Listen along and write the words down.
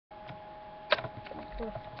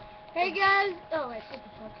Hey guys! Oh wait, what the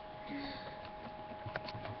fuck?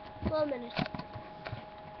 1 minute.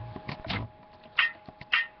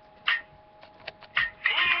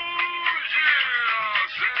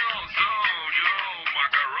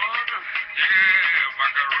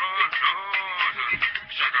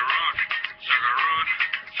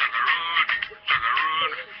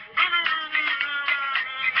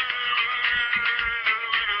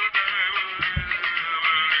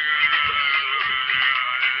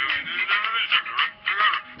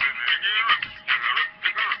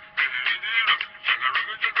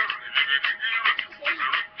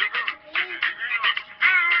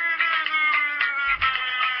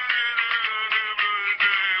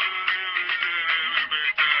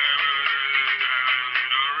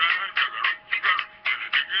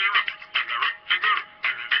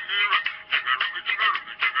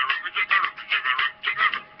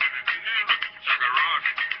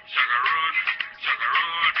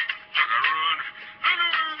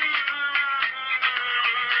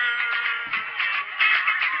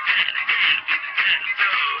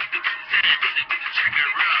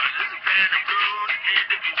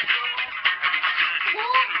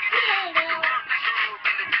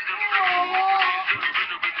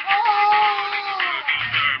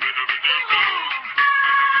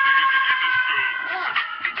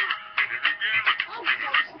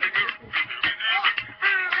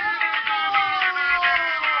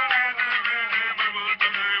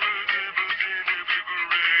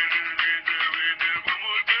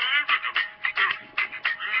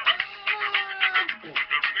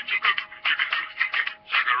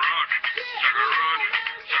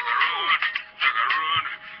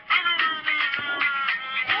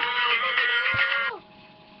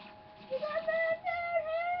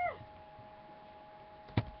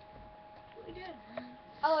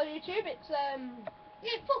 Hello YouTube, it's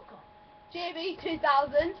fuck off.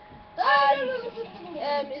 JB2000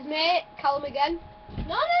 and his mate Callum again.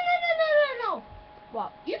 No.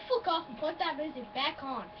 What? You fuck off and put that music back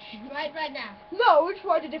on right now. No, we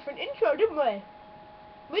tried a different intro, didn't we?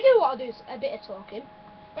 We do want to do a bit of talking.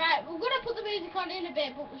 Right, we're gonna put the music on in a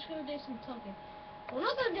bit, but we're just gonna do some talking. We're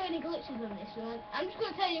not gonna do any glitches on this one. I'm just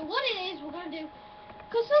gonna tell you what it is we're gonna do,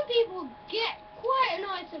 because some people get quite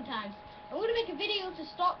annoyed sometimes. I'm gonna make a video to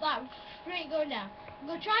stop that straight going down. I'm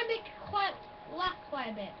gonna try and make it laugh quite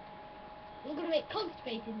a bit. We're gonna make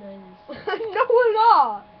constipated noises. No, we're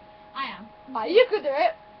not. I am. Right, you could do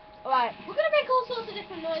it. Right. We're gonna make all sorts of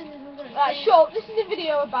different noises. We're gonna Right, sure. This is a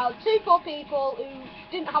video about two poor people who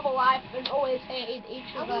didn't have a life and always hated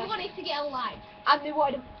each other. And we wanted to get a life. And they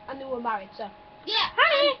were married. So. Yeah.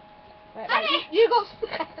 Honey. Honey. You got some.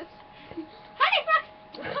 Honey, Frank.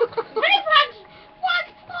 Honey, Frank. What?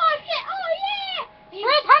 Oh shit. Oh yeah.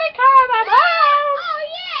 Where's Honeycomb? I'm home. Oh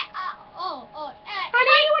yeah.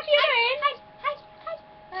 Honey, what are you doing? Hi.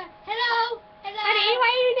 Hello. Honey, why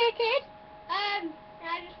are you naked?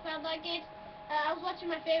 I just felt like it. I was watching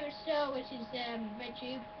my favorite show, which is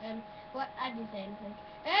RedTube. What? I didn't say anything.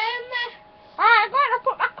 I'm gonna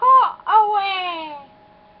put my coat away.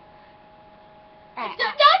 Who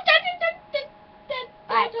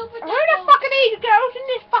the fuck are these girls in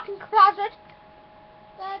this fucking closet?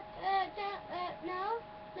 No.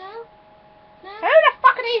 Who the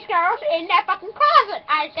fuck are these girls in their fucking closet,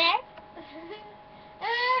 I said?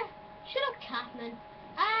 Shut up, Catman.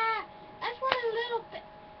 I just want a little bit.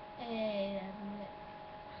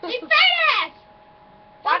 In fairness!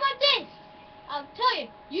 How about this? I'll tell you.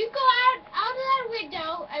 You go out of that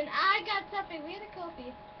window, and I got something really cool for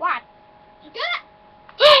you. What? You got it?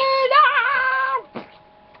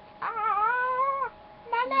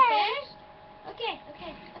 My legs. Okay.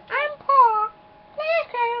 I'm poor. Please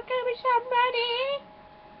can you give me some money?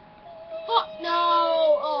 Oh,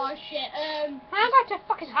 no. Oh, shit. I'm going to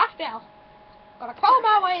fucking hospital. Gotta call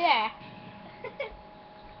my way there.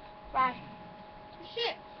 Right.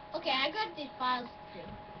 Shit. Okay, I got these files to do.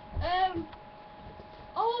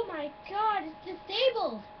 Oh my god, it's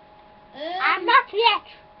disabled. I'm not yet.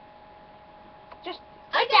 Just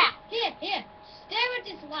like that. Here. Stare at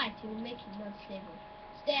this light. It will make it not stable.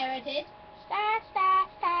 Stare at it. Stare.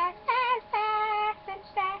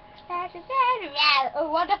 Oh,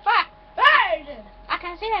 what the fuck? I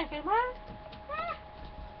can't see anything, man.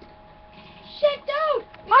 Shit, dude!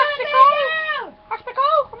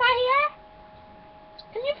 Hospital, am I here?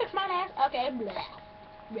 Can you fix my nails? Okay,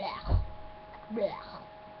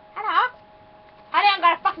 Hello? Honey, I'm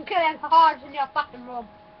gonna fucking kill them hordes in your fucking room.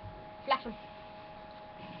 Flash them.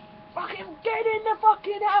 Fucking get in the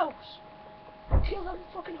fucking house. Kill them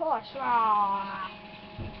fucking horse.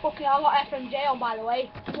 Fucking, I got FMJ on, by the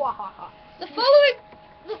way. The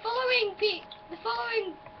following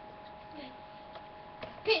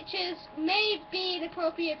is maybe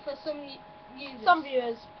inappropriate for some users. Some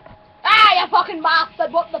viewers. Ah, you fucking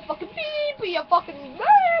bastard! What the fucking beep? You fucking beep!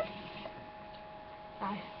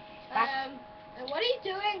 Right. And what are you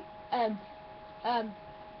doing?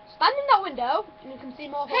 Stand in that window and you can see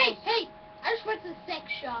more Hey, holes. hey! I just went to the sex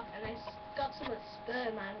shop and I got some of the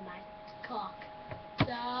sperm out of my cock. So,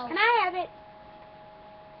 Can I have it?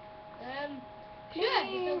 sure,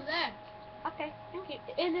 it's over there. Okay, thank you.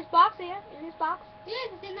 In this box here? In this box? Yes,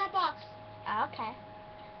 it's in that box. Okay.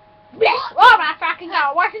 Oh my fucking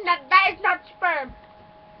god, wasn't that? That is not sperm.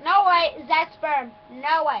 No way is that sperm.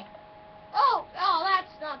 No way. Oh,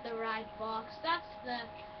 that's not the right box. That's the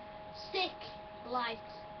sick light.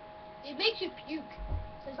 It makes you puke.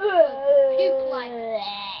 It says puke light.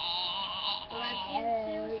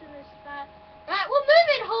 Right, we're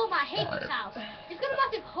moving home. I hate this house. It's got a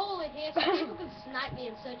massive hole in here so people can snipe me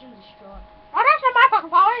and search and destroy. Oh, that's not my fucking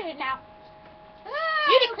fault, is it now? Ah,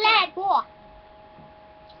 You declared war.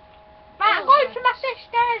 Right, I'm going to my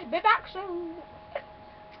sister's. Be back soon.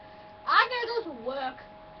 I gotta go to work.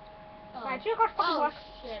 Oh. Right, you got to fucking work.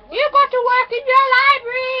 Shit. You got to work in your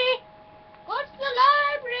library. What's the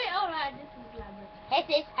library? Alright, this is the library. This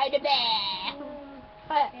is how the bear.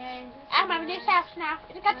 Okay, I'm having this house now.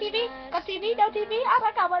 Is it got TV? Got TV? No TV? Oh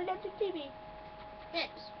my god, well, there's TV. Yes.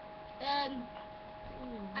 I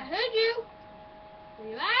heard you. Where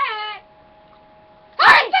you at?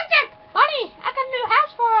 Hey! Honey, I got a new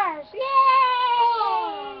house for us. Yay!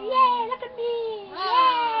 Oh. Yay, look at me.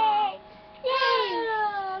 Oh. Yay! Yay!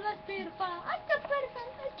 Oh, that's beautiful. That's so beautiful.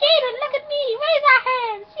 Jaden, look at me. Raise our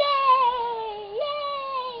hands. Yay!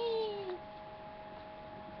 Yay!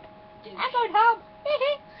 Dude. I'm going home.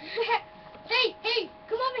 Hey,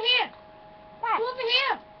 come over here. What? Come over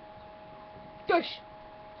here. Dush.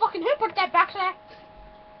 Fucking who put that back there?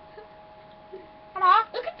 Hello?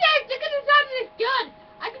 Look at this. Look at the sound of this gun.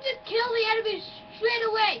 I can just kill the enemies straight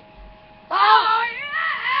away. Oh, yeah.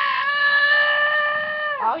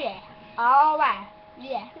 Oh, yeah. All right.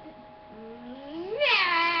 Yeah.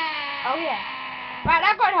 Oh, yeah. Right,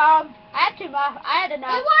 I'm going home. I had too much. I had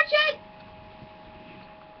enough. Hey, watch it.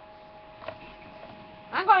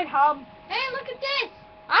 I'm going home. Hey, look at this.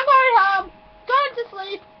 I'm going home. Going to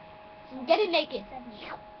sleep. I'm getting naked.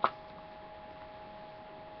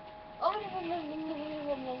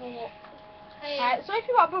 Hey, Alright, so if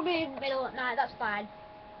you want to be in the middle at night, that's fine.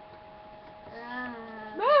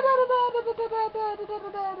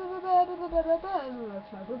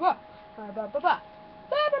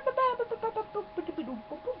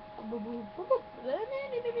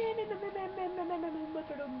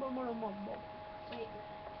 wait.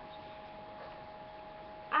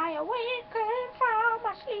 I awaken from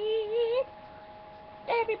my sleep.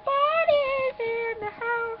 Everybody's in the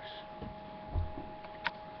house.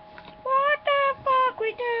 What the fuck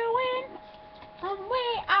we doing? And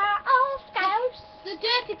we are all scouts. The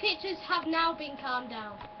dirty pictures have now been calmed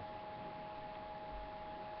down.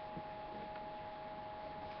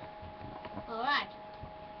 Alright.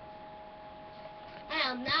 I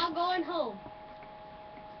am now going home.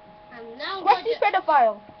 I'm now What's going this to...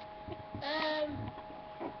 pedophile?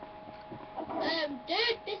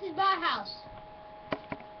 Dude, this is my house.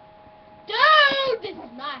 Dude, this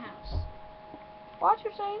is my house. What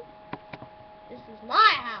you saying? This is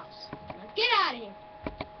my house. Now get out of here.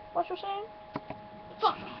 What you saying?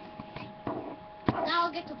 Fuck off. Now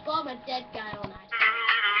I'll get to bomb a dead guy all night.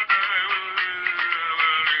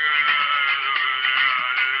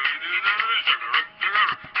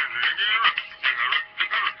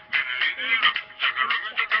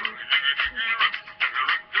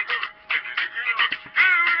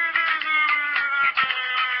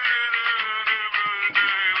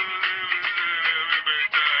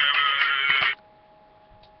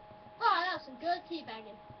 Oh, that was some good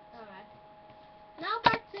teabagging. Alright. Now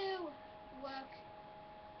back to work.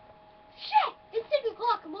 Shit! It's 6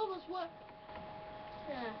 o'clock. I'm almost work.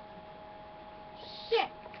 Shit.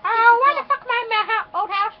 Oh, where the fuck am I in my old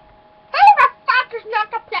house? Who the fuck is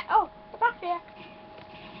not up there? Oh, the box here.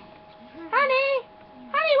 Honey,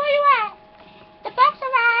 where you at? The box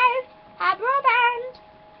arrived. Our broadband.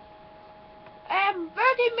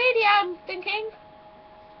 Virgin Media, I'm thinking.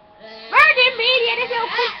 Virgin Media, this little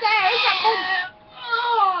kid there. He's a boom.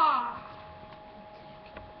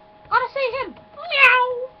 Gotta see him. Meow.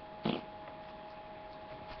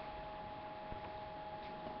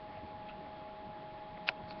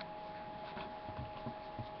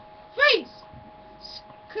 Freeze!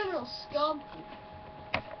 Criminal scum.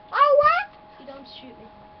 Oh, what? You don't shoot me.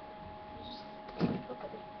 You just look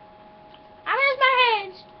at me. I raise my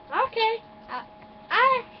hands. Okay.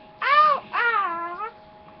 Ow, ah.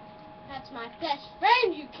 That's my best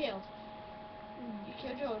friend you killed. You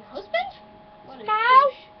killed your own husband? What a No.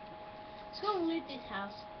 douche. Let's go and loot this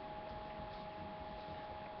house.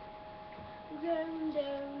 Down,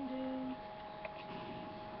 down, down.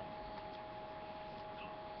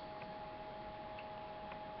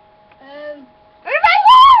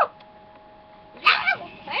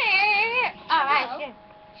 Alright,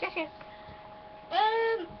 shit.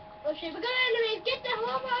 Oh shit, we got enemies, get the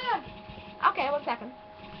hover! Okay, 1 second.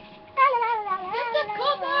 Get the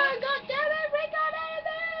cover! God damn it, we got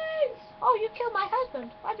enemies! Oh, you killed my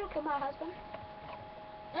husband. Why'd you kill my husband?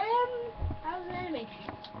 How's the enemy?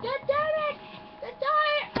 God damn it! The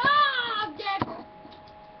tire! Ah, I'm dead!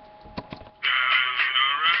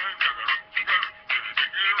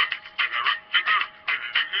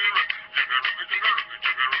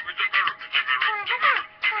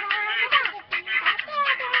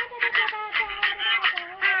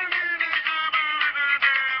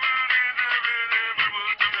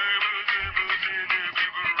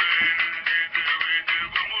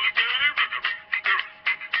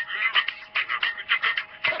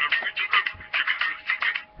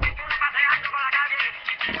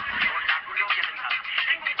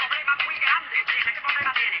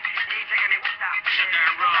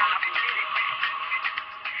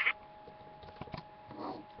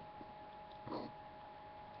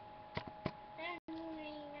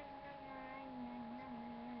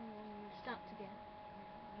 Stopped again.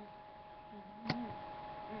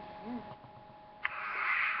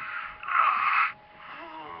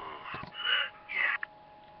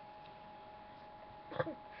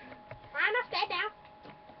 Stay down.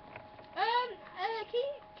 I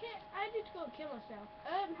need to go and kill myself.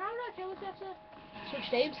 How do I kill myself, sir?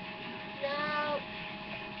 Switch names. No.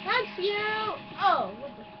 Thanks you. Oh,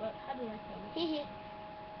 what the fuck? How do I kill myself?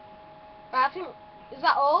 Right, I think, is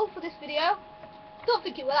that all for this video? Don't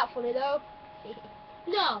think it was that funny though.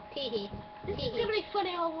 No. This is gonna be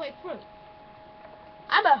funny all the way through.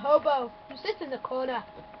 I'm a hobo who sits in the corner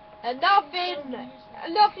and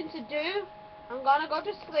nothing to do. I'm gonna go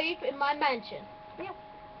to sleep in my mansion. Yeah.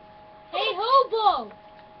 Hey, hobo!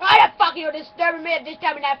 Why the fuck are you disturbing me at this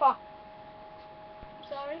time of night for?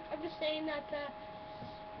 Sorry, I'm just saying that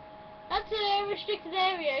that's a restricted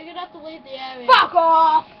area. You're gonna have to leave the area. Fuck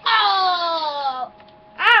off! Oh!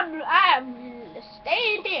 I'm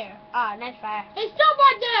staying here. Ah, nice fire. Hey, stop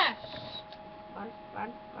right there!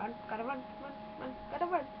 Run, gotta run, gotta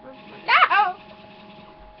run. No!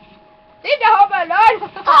 Leave the hobo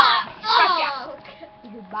alone! Oh!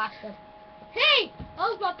 You bastard. Hey, that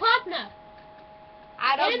was my partner.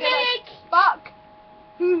 I don't give a Medic! fuck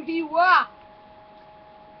who you are.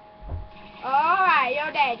 Alright,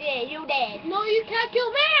 you're dead, yeah, you're dead. No, you can't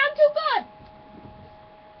kill me, I'm too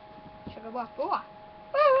good. Sugar boy, boy.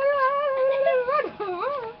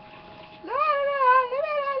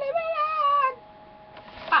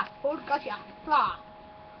 Ah, hold gotcha. Ah.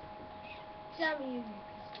 Damn you.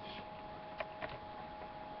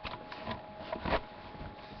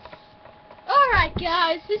 Alright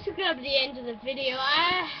guys, this is gonna be the end of the video.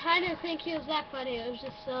 I didn't think it was that funny, it was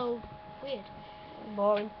just so weird.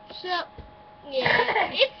 Boring. So,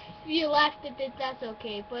 yeah, if you laughed at it, that's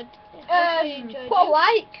okay, but hopefully you enjoyed put a it.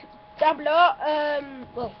 like down below,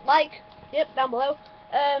 well, like, yep, down below,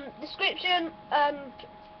 description, and,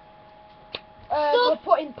 we'll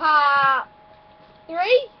put in part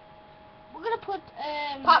 3, We're gonna put,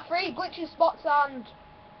 part 3, glitchy spots and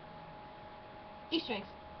Easter eggs.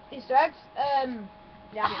 Easter eggs,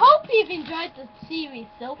 yeah. I hope you've enjoyed the series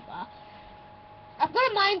so far. I've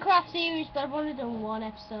got a Minecraft series, but I've only done 1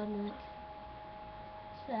 episode of it.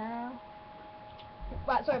 So,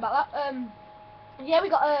 Right, sorry about that, yeah, we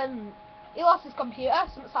got, he lost his computer,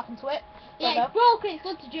 something's happened to it. Don't yeah, know. it's broken, it's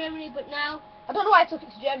gone to Germany, but now, I don't know why I took it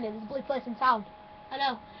to Germany, there's a blue place in town. I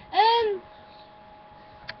know.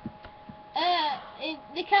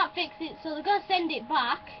 They can't fix it, so they're gonna send it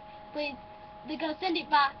back, but they're gonna send it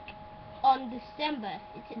back on December.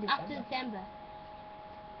 It's after December.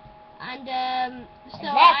 And so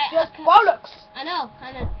And that's just bollocks! I know.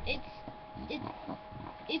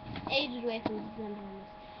 It's ages away from December on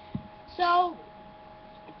this. So,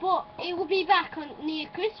 but it will be back on near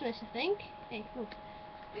Christmas, I think. Hey, look.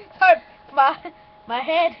 Sorry, my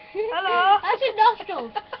head. Hello. That's your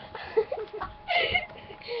nostrils.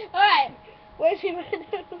 Alright. Where's your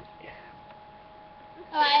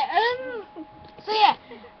Alright, so yeah.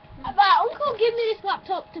 My uncle gave me this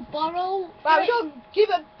laptop to borrow. Right, we don't give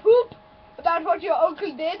a poop about what your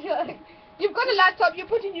uncle did. You've got a laptop, you're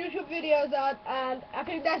putting YouTube videos on, and I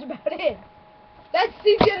think that's about it. That's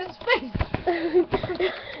CJ in space.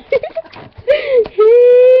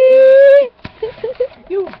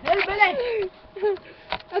 You hillbilly!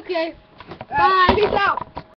 Okay. Bye. Peace out.